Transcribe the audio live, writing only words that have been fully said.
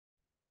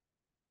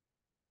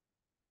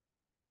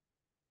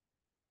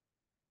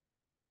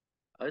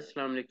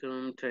Assalamu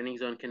alaikum, training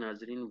zone के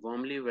नाजरीन,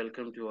 warmly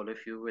welcome to all of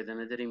you with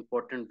another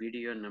important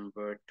video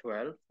number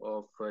 12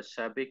 of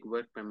SABIC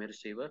work permit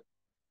receiver.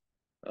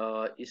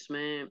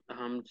 इसमें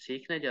हम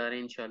सीखने जा रहे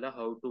हैं इंशाल्लाह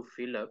how to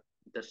fill up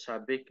the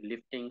SABIC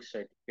lifting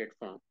certificate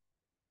form.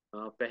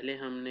 पहले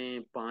हमने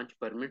 5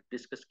 परमिट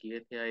डिस्कस किए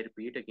थे. आई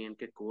रिपीट अगेन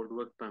के cold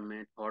work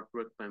permit, hot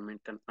work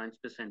permit, confined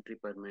space entry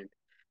permit,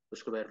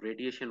 उसके बाद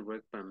रेडिएशन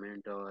वर्क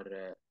परमिट और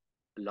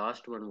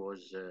last one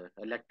was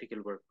electrical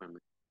work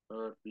permit.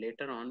 और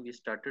later on we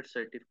started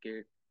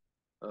certificate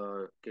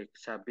के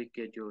सैबिक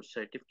के जो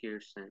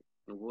सर्टिफिकेट्स हैं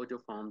वो जो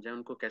फॉर्म्स हैं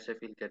उनको कैसे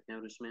फिल करते हैं,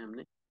 और उसमें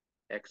हमने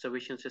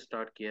एक्सकवेशन से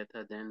स्टार्ट किया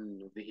था, देन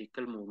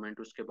व्हीकल मूवमेंट,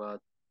 उसके बाद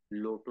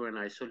लोटो एंड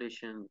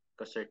आइसोलेशन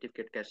का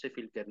सर्टिफिकेट कैसे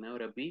फिल करना है.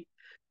 और अभी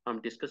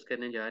हम डिस्कस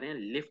करने जा रहे हैं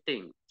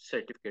लिफ्टिंग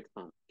सर्टिफिकेट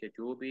फॉर्म के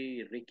जो भी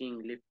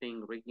रिगिंग,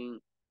 लिफ्टिंग, रिगिंग,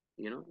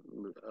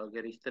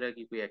 अगर इस तरह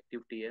की कोई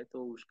एक्टिविटी है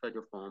तो उसका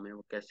जो फॉर्म है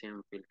वो कैसे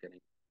हम फिल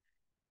करेंगे.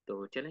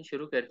 तो चलें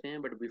शुरू करते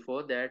हैं. But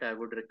before that I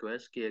would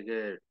request कि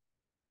अगर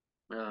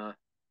अ,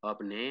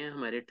 आप नए हैं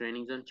हमारे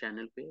ट्रेनिंग जोन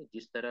चैनल पे,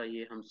 जिस तरह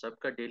ये हम सब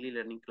का डेली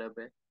लर्निंग क्लब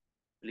है,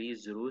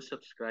 प्लीज़ ज़रूर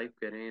सब्सक्राइब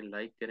करें,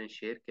 लाइक करें,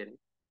 शेयर करें.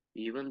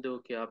 इवन दो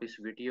कि आप इस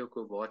वीडियो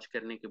को वॉच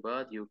करने के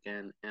बाद यू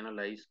कैन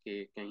एनालाइज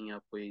के कहीं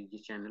आपको ये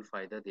चैनल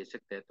फ़ायदा दे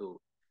सकता है,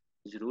 तो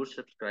ज़रूर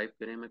सब्सक्राइब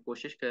करें. मैं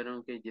कोशिश कर रहा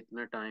हूँ कि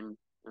जितना टाइम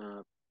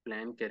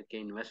प्लान करके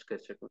इन्वेस्ट कर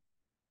सकूँ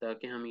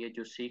ताकि हम ये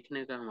जो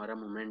सीखने का हमारा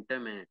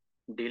मोमेंटम है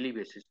डेली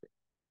बेसिस पे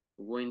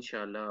वो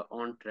इंशाल्लाह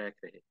ऑन ट्रैक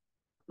रहे.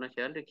 अपना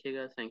ख्याल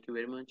रखिएगा. थैंक यू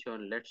वेरी मच और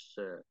लेट्स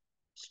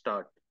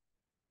स्टार्ट.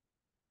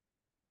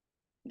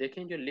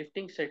 देखें, जो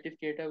लिफ्टिंग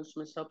सर्टिफिकेट है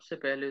उसमें सबसे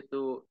पहले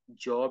तो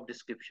जॉब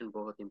डिस्क्रिप्शन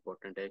बहुत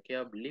इंपॉर्टेंट है कि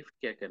आप लिफ्ट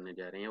क्या करने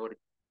जा रहे हैं और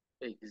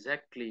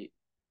एग्जैक्टली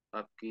exactly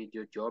आपकी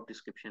जो जॉब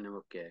डिस्क्रिप्शन है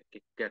वो क्या है, कि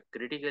क्या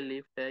क्रिटिकल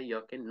लिफ्ट है या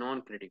कि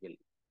नॉन क्रिटिकल.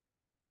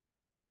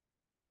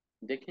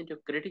 देखें, जो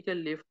क्रिटिकल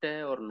लिफ्ट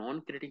है और नॉन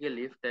क्रिटिकल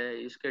लिफ्ट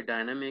है इसके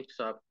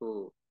डायनामिक्स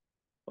आपको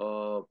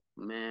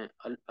मैं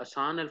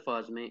आसान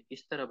अल्फाज में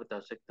इस तरह बता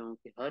सकता हूँ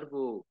कि हर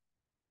वो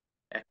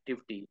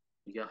एक्टिविटी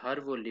या हर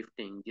वो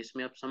लिफ्टिंग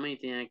जिसमें आप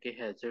समझते हैं कि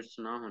हैजर्ड्स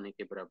ना होने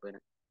के बराबर है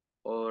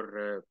और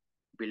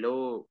बिलो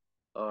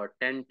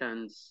 10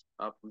 टन्स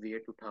आप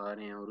वेट उठा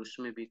रहे हैं और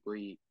उसमें भी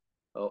कोई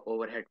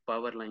ओवरहेड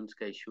पावर लाइंस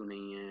का इशू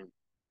नहीं है,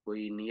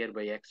 कोई नियर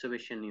बाई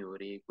एक्सवेशन नहीं हो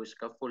रही, कोई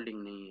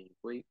स्कैफोल्डिंग नहीं है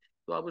कोई,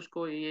 तो आप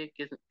उसको ये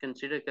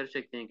कंसिडर कर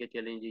सकते हैं कि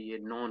चलें जी ये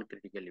नॉन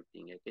क्रिटिकल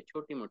लिफ्टिंग है, कि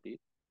छोटी मोटी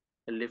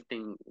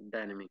लिफ्टिंग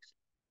डायनेमिक्स.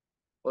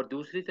 और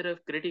दूसरी तरफ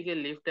क्रिटिकल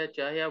लिफ्ट है,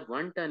 चाहे आप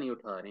 1 टन ही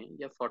उठा रहे हैं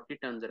या 40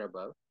 टन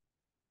अबव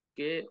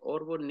के,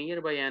 और वो near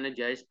by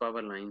energise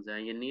power lines हैं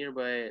या नियर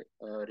बाय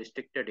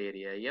रिस्ट्रिक्टेड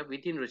एरिया या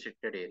विद इन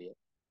रिस्ट्रिक्टेड एरिया,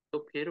 तो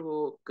फिर वो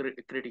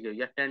क्रिटिकल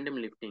या टेंडम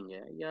लिफ्टिंग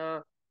है.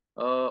 या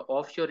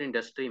ऑफशोर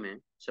इंडस्ट्री में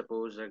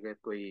सपोज अगर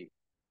कोई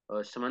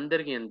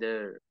समंदर के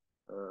अंदर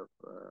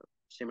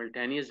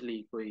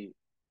सिमल्टेनियसली कोई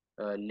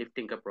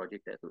लिफ्टिंग का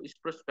प्रोजेक्ट है, तो इस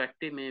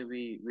प्रोस्पेक्टिव में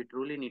we we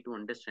truly need to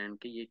understand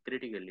कि ये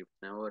क्रिटिकल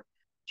लिफ्ट है. और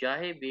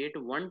चाहे वेट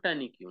 1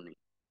 टन ही क्यों नहीं,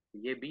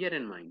 ये बियर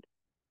इन माइंड,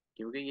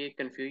 क्योंकि ये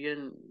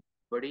कंफ्यूजन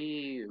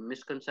बड़ी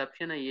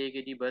मिसकंसेप्शन है ये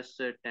कि जी बस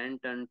 10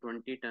 टन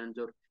 20 टन,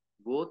 और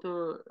वो तो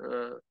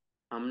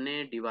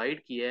हमने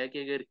डिवाइड किया है कि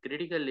अगर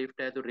क्रिटिकल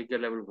लिफ्ट है तो रिगर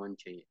लेवल 1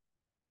 चाहिए,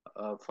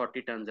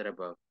 40 टन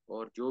अबव,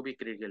 और जो भी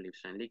क्रिटिकल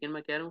लिफ्ट हैं. लेकिन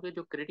मैं कह रहा हूँ कि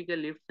जो क्रिटिकल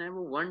लिफ्ट हैं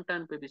वो 1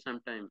 टन पे भी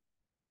sometime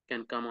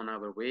can come on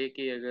our way,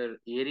 कि अगर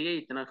एरिया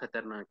इतना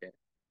खतरनाक है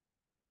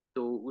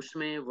तो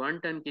उसमें 1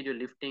 टन की जो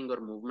लिफ्टिंग और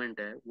मूवमेंट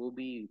है वो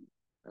भी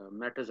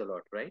मैटर्स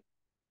अलॉट, राइट.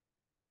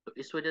 तो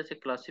इस वजह से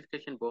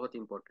क्लासिफिकेशन बहुत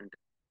इंपॉर्टेंट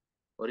है.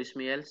 और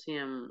इसमें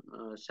एलसीएम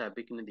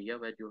सैबिक ने दिया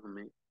हुआ है जो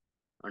हमें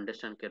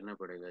अंडरस्टैंड करना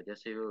पड़ेगा.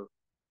 जैसे वो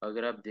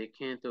अगर आप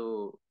देखें तो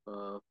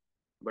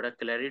बड़ा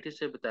क्लैरिटी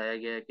से बताया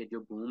गया है कि जो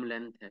बूम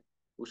लेंथ है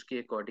उसके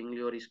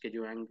अकॉर्डिंगली और इसके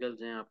जो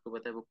एंगल्स हैं आपको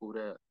पता है वो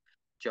पूरा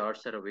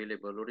चार्ट्स आर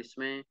अवेलेबल. और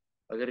इसमें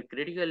अगर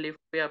क्रिटिकल लिफ्ट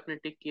पे आपने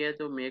टिक किया है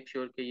तो मेक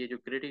श्योर कि ये जो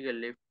क्रिटिकल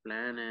लिफ्ट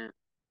प्लान है,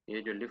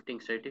 ये जो लिफ्टिंग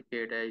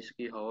सर्टिफिकेट है,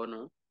 इसकी हॉर्न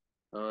हो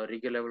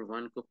रिगर लेवल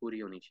 1 को पूरी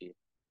होनी चाहिए.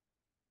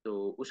 तो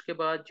उसके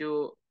बाद जो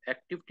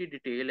एक्टिविटी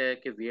डिटेल है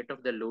कि वेट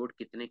ऑफ द लोड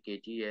कितने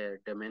केजी है,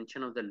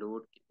 डायमेंशन ऑफ द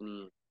लोड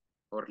कितनी है,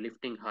 और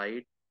लिफ्टिंग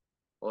हाइट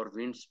और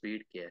विंड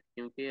स्पीड क्या है,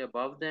 क्योंकि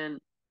above then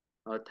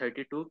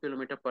 32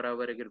 kilometre per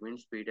hour अगर विंड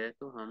स्पीड है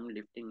तो हम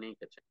लिफ्टिंग नहीं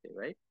कर सकते,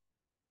 राइट.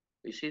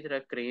 इसी तरह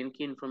क्रेन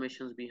की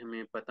इंफॉर्मेशन भी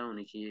हमें पता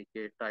होनी चाहिए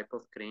कि टाइप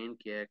ऑफ क्रेन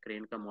क्या है,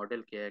 क्रेन का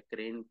मॉडल क्या है,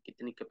 क्रेन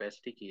कितनी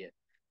कैपेसिटी की है.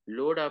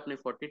 लोड आपने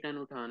 40 टन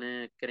उठाना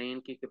है, क्रेन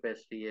की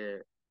कैपेसिटी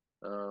है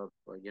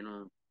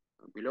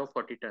बिलो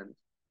 40 टन,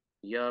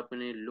 या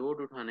आपने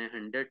लोड उठाना है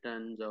 100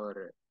 टन और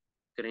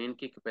क्रेन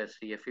की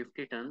कैपेसिटी है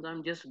 50 ton. I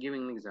am just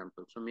giving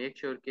example, so make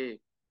sure के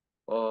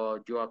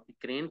और जो आपकी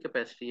क्रेन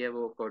कैपेसिटी है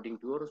वो अकॉर्डिंग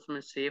टू, और उसमें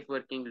सेफ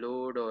वर्किंग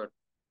लोड और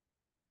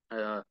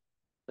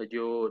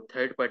जो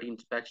third party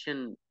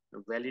inspection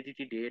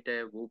validity date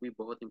है वो भी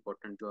बहुत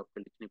इंपॉर्टेंट जो आपको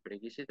लिखनी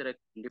पड़ेगी. इसी तरह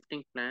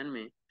लिफ्टिंग प्लान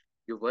में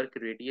जो वर्क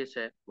रेडियस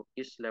है वो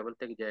किस लेवल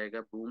तक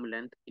जाएगा, बूम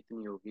लेंथ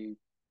कितनी होगी,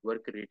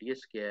 वर्क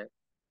रेडियस क्या है,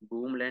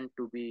 boom length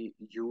to be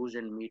use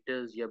in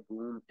metres या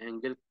बूम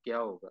एंगल क्या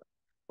होगा,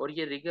 और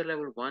ये रिगर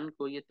लेवल 1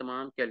 को ये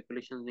तमाम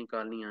कैलकुलेशंस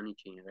निकालनी आनी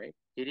चाहिए, राइट,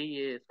 फिर ही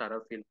ये सारा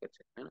फिल कर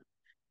सकते हैं ना।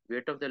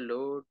 Weight of the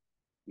load,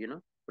 you know,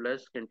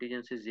 plus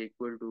contingency is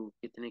equal to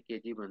कितने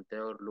केजी बनता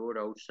है, और लोड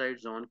आउटसाइड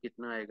जोन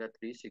कितना आएगा,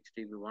 360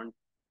 पे,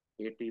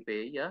 180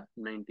 पे या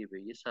 90 पे,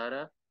 ये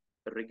सारा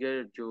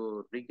रिगर जो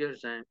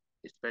रिगर्स हैं,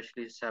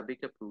 स्पेशली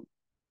सैबिक अप्रूव,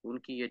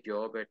 उनकी ये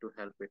जॉब है टू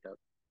हेल्प इट आउट,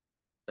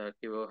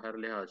 ताकि वो हर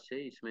लिहाज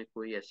से इसमें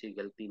कोई ऐसी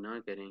गलती ना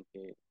करें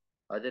कि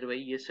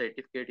अदरवाइज ये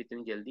सर्टिफिकेट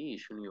इतनी जल्दी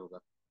इशू नहीं होगा।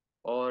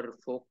 और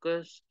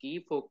फोकस, की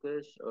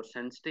फोकस और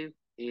sensitive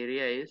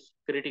area is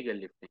critical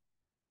lifting.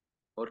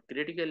 और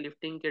क्रिटिकल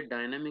लिफ्टिंग के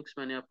डायनामिक्स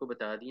मैंने आपको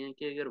बता दिए हैं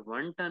कि अगर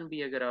 1 टन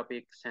भी अगर आप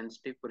एक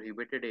सेंसिटिव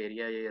प्रोहिबिटेड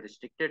एरिया या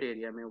रिस्ट्रिक्टेड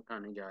एरिया में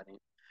उठाने जा रहे हैं,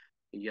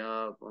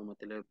 या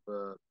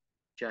मतलब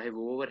चाहे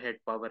वो ओवरहेड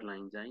पावर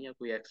लाइंस हैं या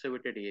कोई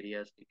एक्सकेवेटेड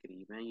एरियाज के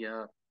करीब हैं,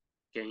 या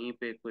कहीं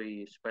पे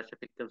कोई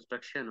स्पेसिफिक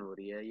कंस्ट्रक्शन हो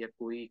रही है, या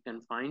कोई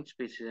कन्फाइंड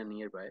स्पेसेस है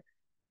नियर बाय,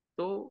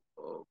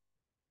 तो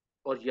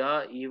और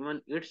या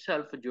इवन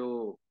इटसेल्फ जो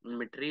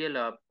मटेरियल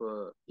आप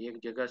एक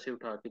जगह से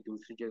उठा के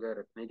दूसरी जगह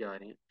रखने जा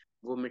रहे हैं,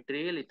 वो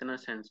मटेरियल इतना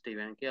सेंसिटिव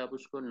है कि आप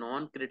उसको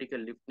नॉन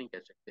क्रिटिकल लिफ्ट नहीं कह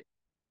सकते।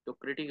 तो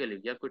क्रिटिकल,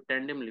 या कोई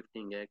टेंडम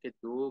लिफ्टिंग है कि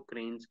दो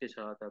क्रेन्स के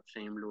साथ आप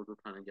सेम लोड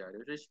उठाने जा रहे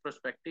हो, तो इस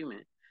पर्सपेक्टिव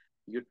में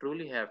you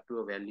truly have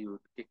to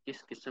evaluate कि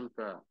किस किस्म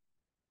का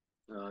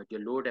जो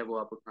लोड है वो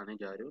आप उठाने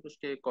जा रहे हो, तो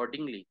उसके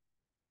accordingly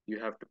you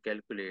have to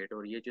calculate.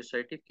 और ये जो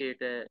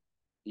सर्टिफिकेट है,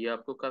 ये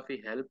आपको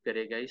काफ़ी हेल्प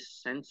करेगा इस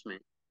सेंस में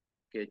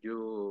कि जो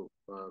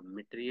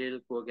मटेरियल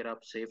को अगर आप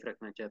सेफ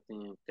रखना चाहते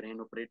हैं, क्रेन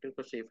ऑपरेटर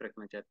को सेफ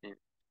रखना चाहते हैं,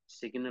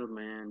 सिग्नल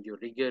मैन, जो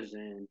रिगर्स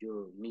हैं,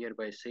 जो नियर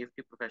बाय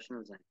सेफ्टी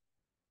प्रोफेशनल्स हैं,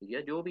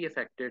 या जो भी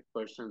अफेक्टेड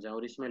पर्सन हैं,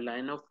 और इसमें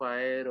लाइन ऑफ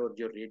फायर और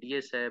जो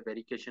रेडियस है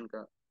बैरिकेशन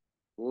का,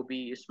 वो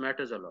भी इस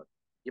मैटर्स अलॉट।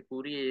 ये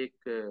पूरी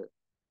एक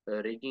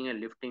rigging and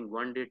lifting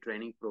 1 day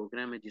training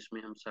programme है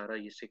जिसमें हम सारा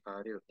ये सिखा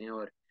रहे होते हैं।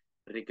 और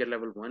रिगर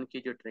लेवल 1 की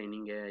जो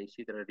ट्रेनिंग है,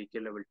 इसी तरह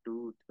रिगर लेवल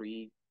 2,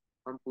 3,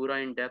 हम पूरा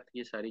इन डेप्थ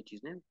ये सारी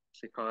चीज़ें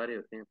सिखा रहे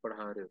होते हैं, पढ़ा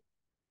रहे होते हैं।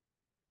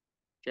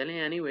 चलें,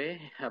 एनीवे,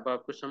 अब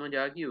आपको समझ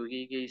आ गई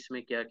होगी कि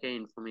इसमें क्या क्या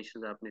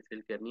इन्फॉर्मेशन आपने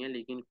फिल करनी है,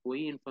 लेकिन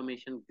कोई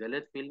इन्फॉर्मेशन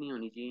गलत फिल नहीं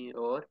होनी चाहिए,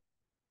 और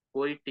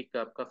कोई टिक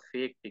आपका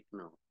फेक टिक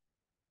ना हो,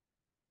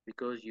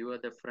 because you are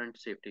the front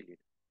safety leader.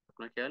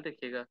 अपना ख्याल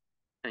रखिएगा।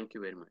 Thank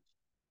you very much.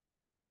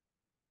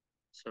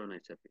 So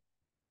nice.